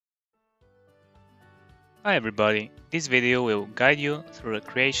Hi everybody, this video will guide you through the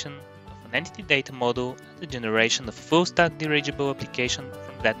creation of an entity data model and the generation of a full-stack dirigible application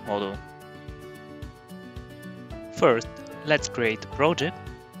from that model. First, let's create a project.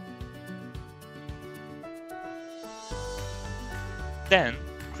 Then,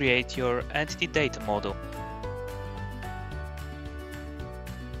 create your entity data model.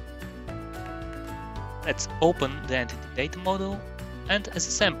 Let's open the entity data model, and as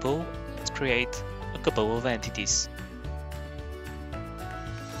a sample, let's create a couple of entities.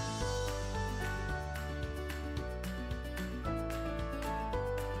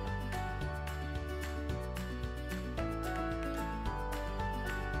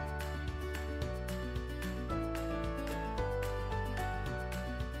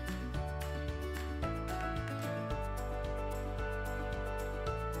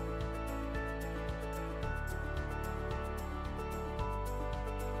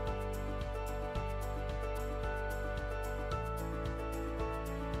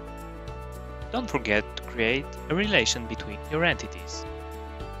 Don't forget to create a relation between your entities.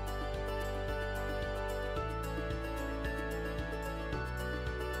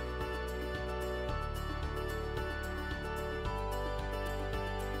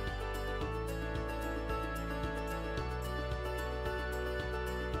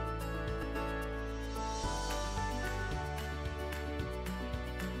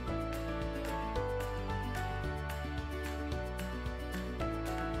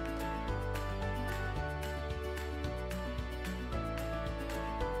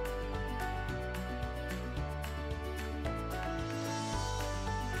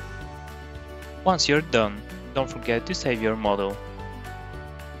 Once you're done, don't forget to save your model.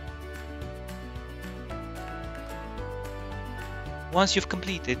 Once you've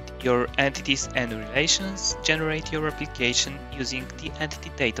completed your entities and relations, generate your application using the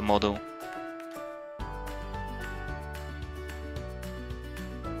entity data model.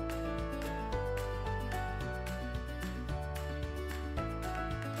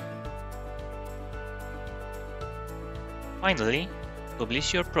 Finally,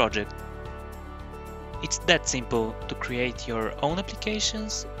 publish your project. It's that simple to create your own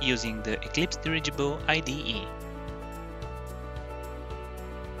applications using the Eclipse Dirigible IDE.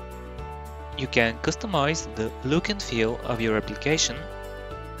 You can customize the look and feel of your application.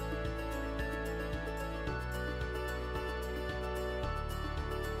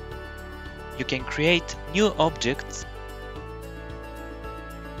 You can create new objects.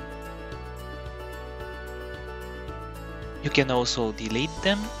 You can also delete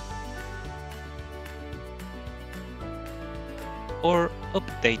them or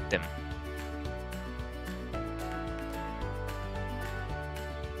update them.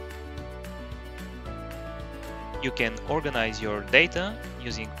 You can organize your data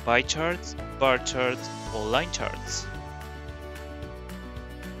using pie charts, bar charts, or line charts.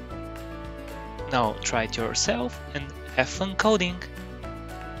 Now try it yourself and have fun coding!